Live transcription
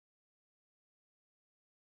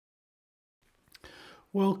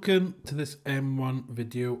Welcome to this M1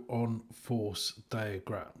 video on force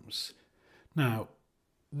diagrams. Now,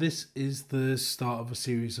 this is the start of a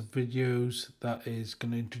series of videos that is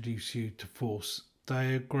going to introduce you to force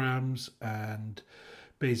diagrams and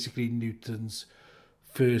basically Newton's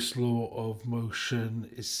first law of motion,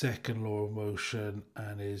 his second law of motion,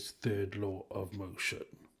 and his third law of motion.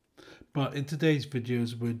 But in today's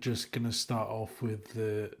videos, we're just going to start off with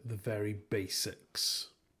the very basics.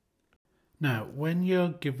 Now, when you're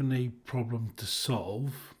given a problem to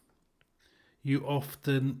solve,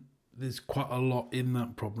 there's quite a lot in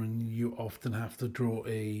that problem. You often have to draw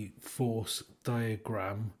a force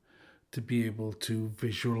diagram to be able to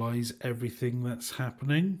visualize everything that's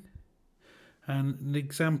happening. And an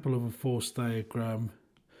example of a force diagram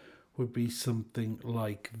would be something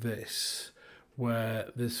like this, where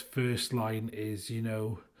this first line is,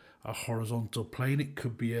 a horizontal plane. It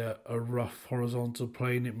could be a rough horizontal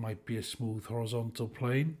plane. It might be a smooth horizontal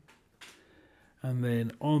plane. And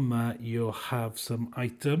then on that, you'll have some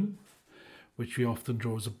item, which we often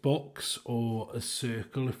draw as a box or a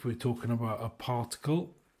circle if we're talking about a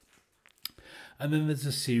particle. And then there's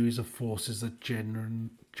a series of forces that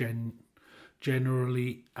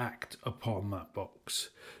generally act upon that box.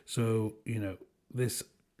 So, this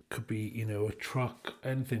could be, a truck,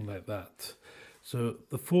 anything like that. So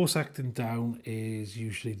the force acting down is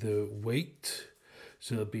usually the weight.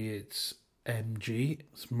 So it'll be its mg,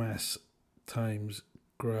 it's mass times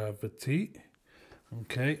gravity.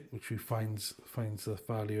 Okay, which we finds the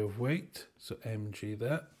value of weight. So mg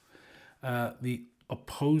there. The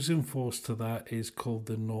opposing force to that is called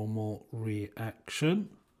the normal reaction,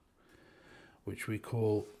 which we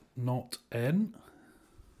call not n.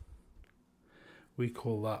 We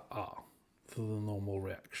call that r for the normal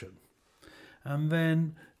reaction. And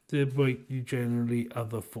then there might be generally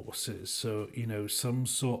other forces. So, some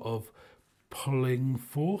sort of pulling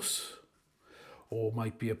force or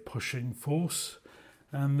might be a pushing force.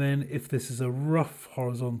 And then if this is a rough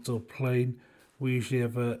horizontal plane, we usually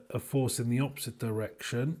have a force in the opposite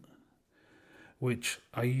direction, which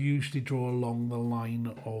I usually draw along the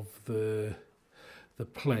line of the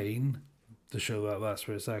plane to show that that's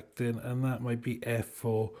where it's acting. And that might be F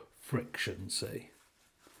for friction, say.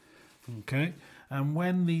 Okay, and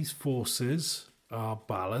when these forces are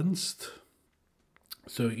balanced,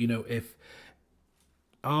 so if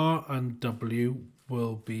R and W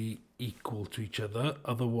will be equal to each other,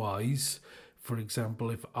 otherwise, for example,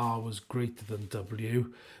 if R was greater than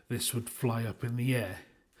W, this would fly up in the air.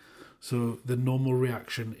 So the normal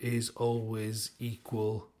reaction is always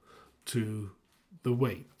equal to the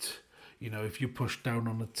weight. If you push down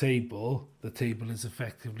on a table, the table is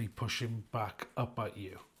effectively pushing back up at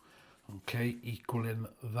you. Okay, equaling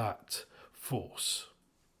that force,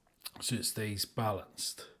 so it stays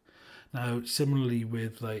balanced. Now, similarly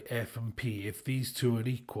with like F and P, if these two are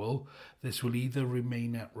equal, this will either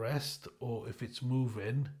remain at rest, or if it's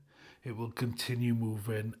moving, it will continue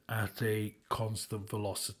moving at a constant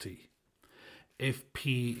velocity. If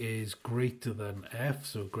P is greater than F,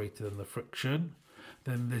 so greater than the friction,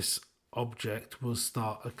 then this object will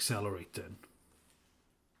start accelerating.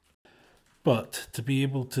 But to be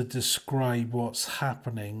able to describe what's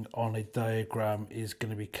happening on a diagram is going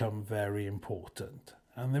to become very important.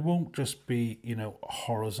 And they won't just be,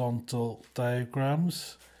 horizontal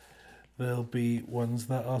diagrams. There'll be ones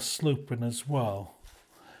that are sloping as well.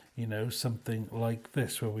 Something like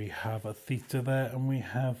this, where we have a theta there and we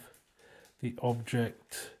have the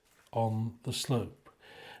object on the slope.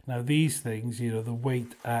 Now these things, the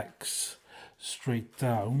weight acts straight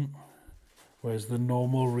down, whereas the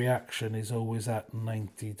normal reaction is always at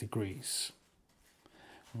 90 degrees.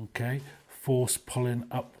 Okay, force pulling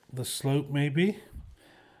up the slope maybe.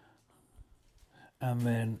 And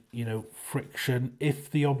then, friction, if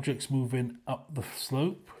the object's moving up the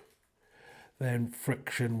slope, then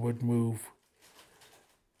friction would move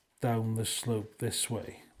down the slope this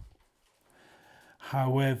way.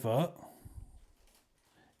 However,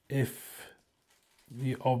 if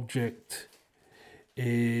the object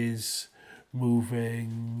is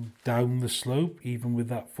moving down the slope, even with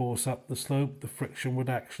that force up the slope, the friction would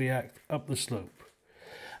actually act up the slope.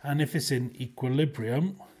 And if it's in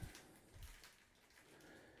equilibrium,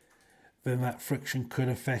 then that friction could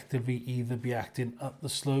effectively either be acting up the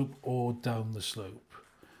slope or down the slope,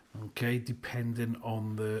 okay, depending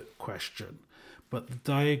on the question. But the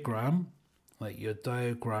diagram, like your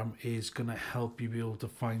diagram, is going to help you be able to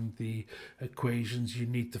find the equations you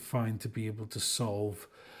need to find to be able to solve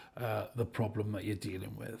the problem that you're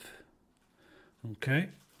dealing with. Okay,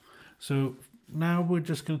 so now we're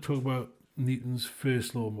just going to talk about Newton's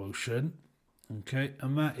first law of motion, Okay,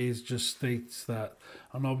 and that is just states that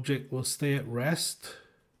an object will stay at rest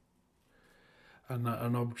and that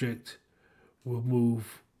an object will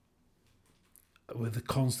move with a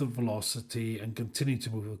constant velocity and continue to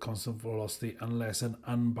move with a constant velocity unless an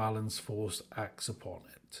unbalanced force acts upon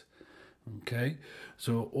it. Okay,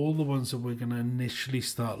 so all the ones that we're going to initially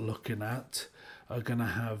start looking at are going to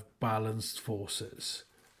have balanced forces.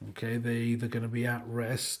 Okay, they're either going to be at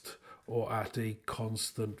rest or at a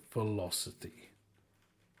constant velocity.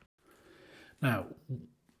 Now,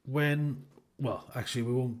 well, actually,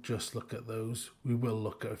 we won't just look at those. We will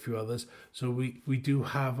look at a few others. So we do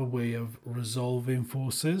have a way of resolving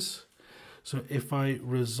forces. So if I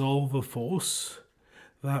resolve a force,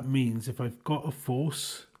 that means if I've got a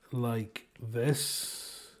force like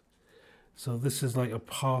this, so this is like a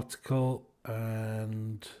particle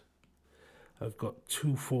and I've got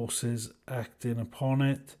two forces acting upon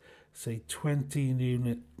it, say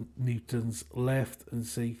 20 newtons left and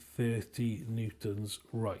say 30 newtons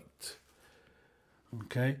right.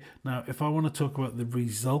 Okay, now if I want to talk about the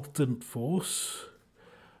resultant force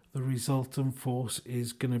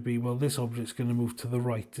is going to be, well, this object's going to move to the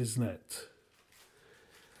right, isn't it?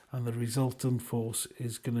 And the resultant force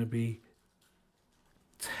is going to be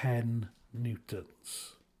 10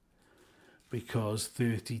 newtons. Because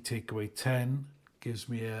 30 take away 10 gives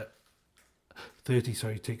me a 30,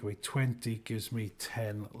 sorry, take away 20 gives me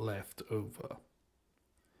 10 left over.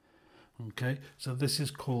 Okay, so this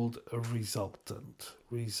is called a resultant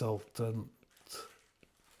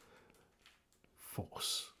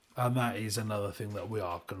force. And that is another thing that we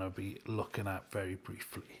are going to be looking at very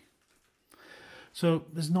briefly. So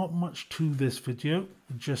there's not much to this video,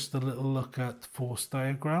 just a little look at force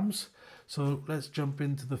diagrams. So let's jump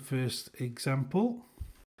into the first example.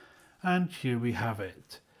 And here we have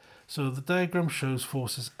it. So the diagram shows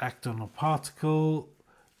forces act on a particle.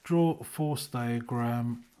 Draw a force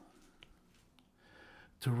diagram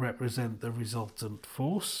to represent the resultant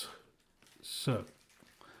force. So,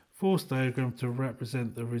 force diagram to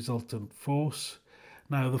represent the resultant force.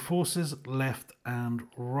 Now the forces left and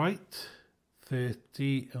right,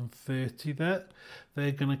 30 and 30 there,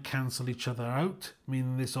 they're going to cancel each other out,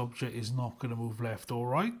 meaning this object is not going to move left or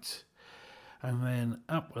right. And then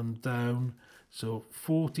up and down, so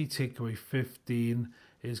 40 take away 15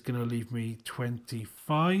 is going to leave me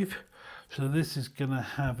 25. So this is going to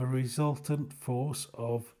have a resultant force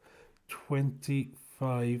of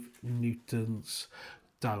 25 newtons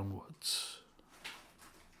downwards.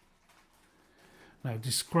 Now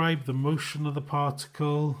describe the motion of the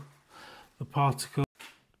particle. The particle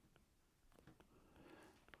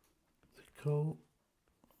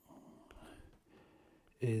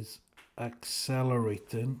is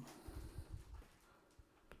accelerating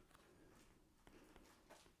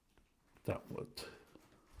downward.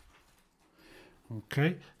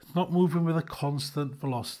 Okay, it's not moving with a constant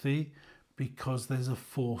velocity because there's a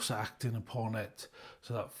force acting upon it.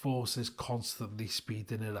 So that force is constantly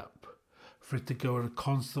speeding it up. For it to go at a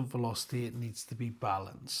constant velocity, it needs to be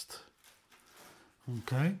balanced.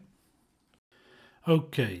 Okay.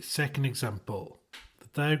 Okay, second example. The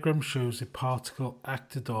diagram shows a particle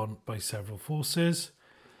acted on by several forces.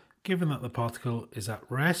 Given that the particle is at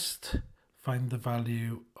rest, find the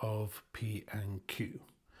value of P and Q.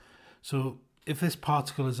 So if this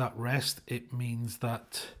particle is at rest, it means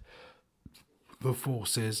that the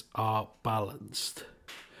forces are balanced.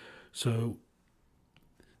 So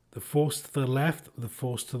the force to the left, the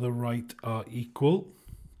force to the right are equal.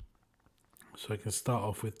 So I can start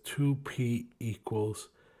off with 2P equals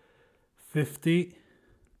 50.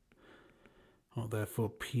 Therefore,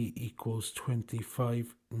 P equals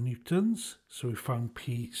 25 newtons. So we found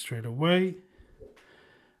P straight away.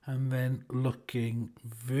 And then looking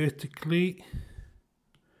vertically,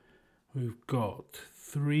 we've got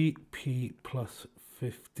 3P plus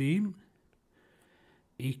 15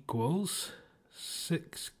 equals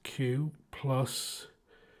 6Q plus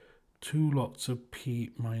 2 lots of P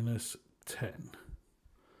minus 10.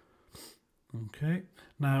 Okay,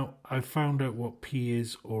 now I've found out what P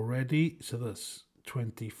is already, so that's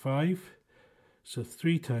 25. So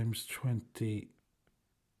 3 times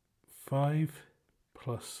 25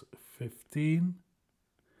 plus 15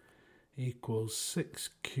 equals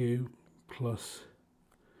 6Q plus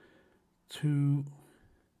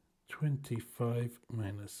 225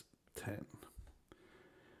 minus 10.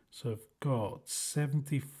 So I've got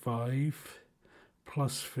 75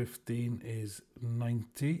 plus 15 is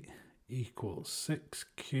 90 equals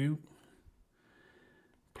 6Q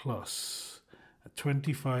plus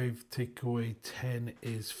 25 take away 10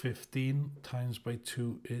 is 15 times by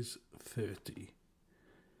 2 is 30.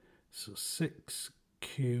 So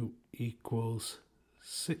 6Q equals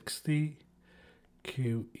 60,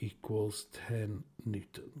 Q equals 10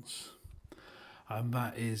 newtons. And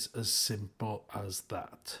that is as simple as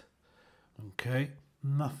that. Okay,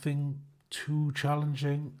 nothing too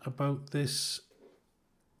challenging about these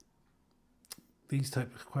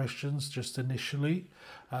type of questions just initially.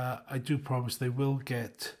 I do promise they will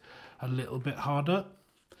get a little bit harder,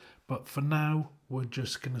 but for now we're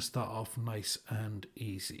just going to start off nice and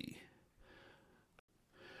easy.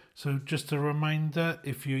 So just a reminder,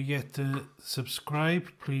 if you're yet to subscribe,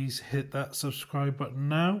 please hit that subscribe button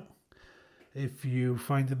now. If you're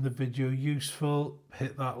finding the video useful,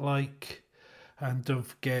 hit that like, and don't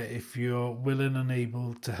forget, if you're willing and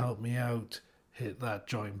able to help me out, hit that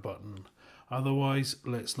join button. Otherwise,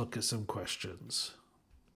 let's look at some questions.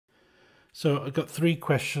 So I've got 3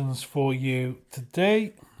 questions for you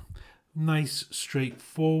today. Nice,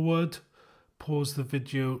 straightforward. Pause the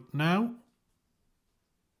video now.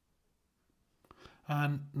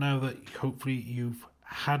 And now that hopefully you've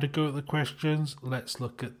had a go at the questions, let's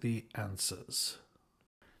look at the answers.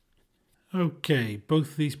 Okay,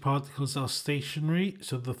 both of these particles are stationary,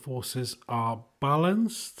 so the forces are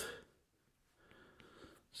balanced.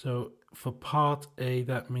 So for part A,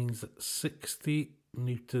 that means that 60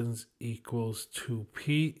 newtons equals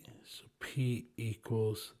 2p, so P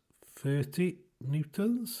equals 30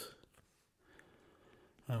 newtons.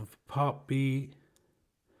 And for part B,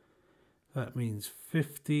 that means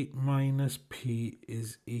 50 minus P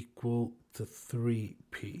is equal to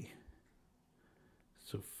 3p.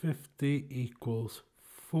 So 50 equals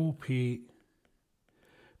 4p,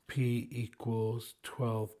 P equals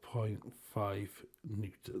 12.5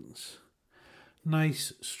 newtons.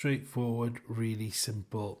 Nice, straightforward, really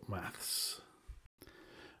simple maths.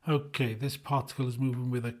 Okay, this particle is moving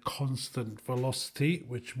with a constant velocity,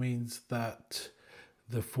 which means that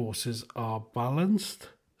the forces are balanced.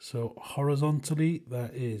 So horizontally,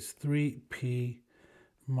 that is 3p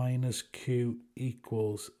minus q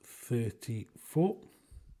equals 34.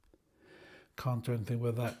 Can't do anything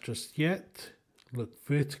with that just yet. Look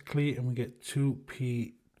vertically and we get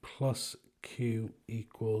 2p plus q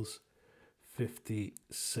equals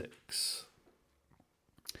 56.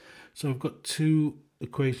 So I've got 2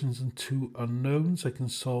 equations and 2 unknowns. I can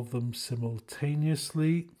solve them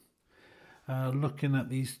simultaneously. Looking at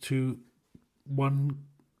these 2, one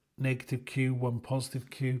negative q, one positive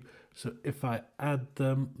q. So if I add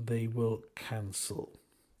them, they will cancel.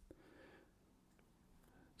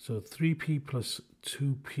 So 3p plus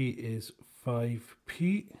 2p is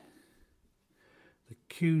 5p. The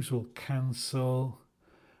q's will cancel.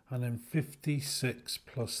 And then 56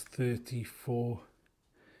 plus 34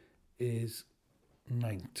 is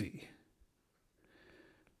 90.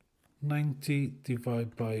 90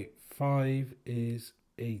 divided by 5 is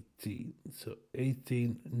 18. So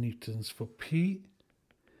 18 newtons for P.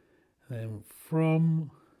 Then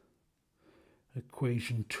from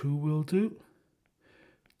equation 2 we'll do.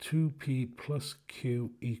 2p plus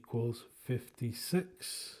q equals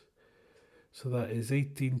 56. So that is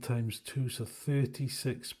 18 times 2, so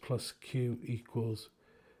 36 plus q equals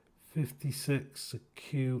 56. So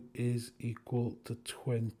q is equal to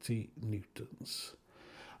 20 newtons.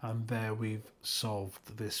 And there we've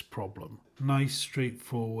solved this problem. Nice,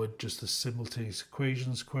 straightforward, just a simultaneous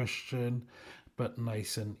equations question, but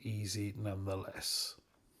nice and easy nonetheless.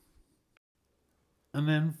 And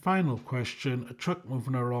then final question, a truck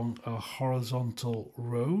moving along a horizontal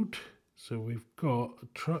road. So we've got a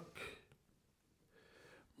truck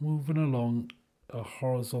moving along a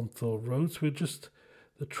horizontal road. So we're just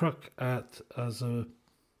the truck as a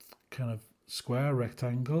kind of square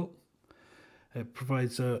rectangle. It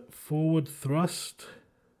provides a forward thrust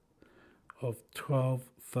of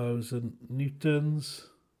 12,000 newtons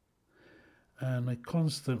and a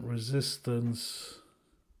constant resistance.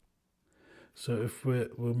 So if we're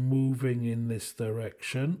moving in this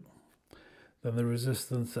direction, then the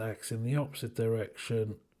resistance acts in the opposite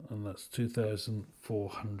direction, and that's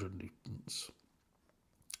 2,400 newtons.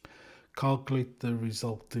 Calculate the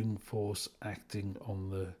resulting force acting on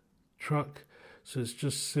the truck. So it's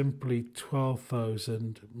just simply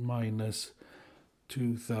 12,000 minus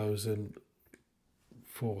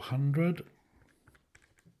 2,400.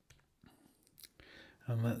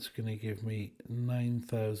 And that's going to give me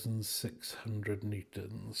 9,600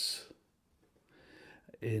 newtons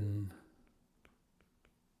in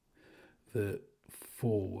the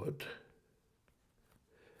forward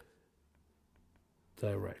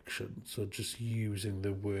direction. So just using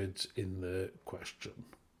the words in the question,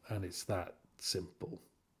 and it's that simple.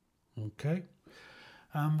 Okay,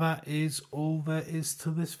 and that is all there is to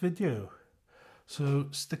this video. So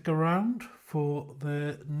stick around for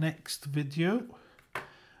the next video.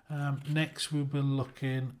 Next we'll be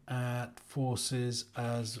looking at forces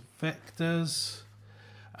as vectors,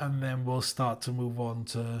 and then we'll start to move on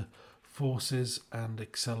to forces and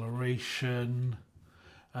acceleration,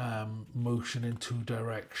 motion in two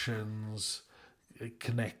directions,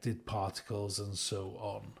 connected particles, and so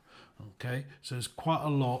on. Okay, so there's quite a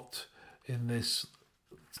lot in this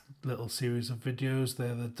little series of videos.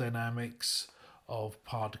 They're the dynamics of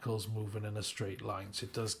particles moving in a straight line, so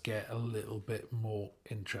it does get a little bit more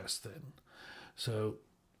interesting. So,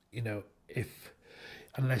 you know,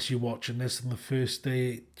 unless you're watching this on the first day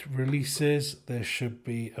it releases, there should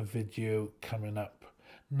be a video coming up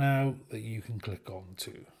now that you can click on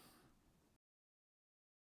to.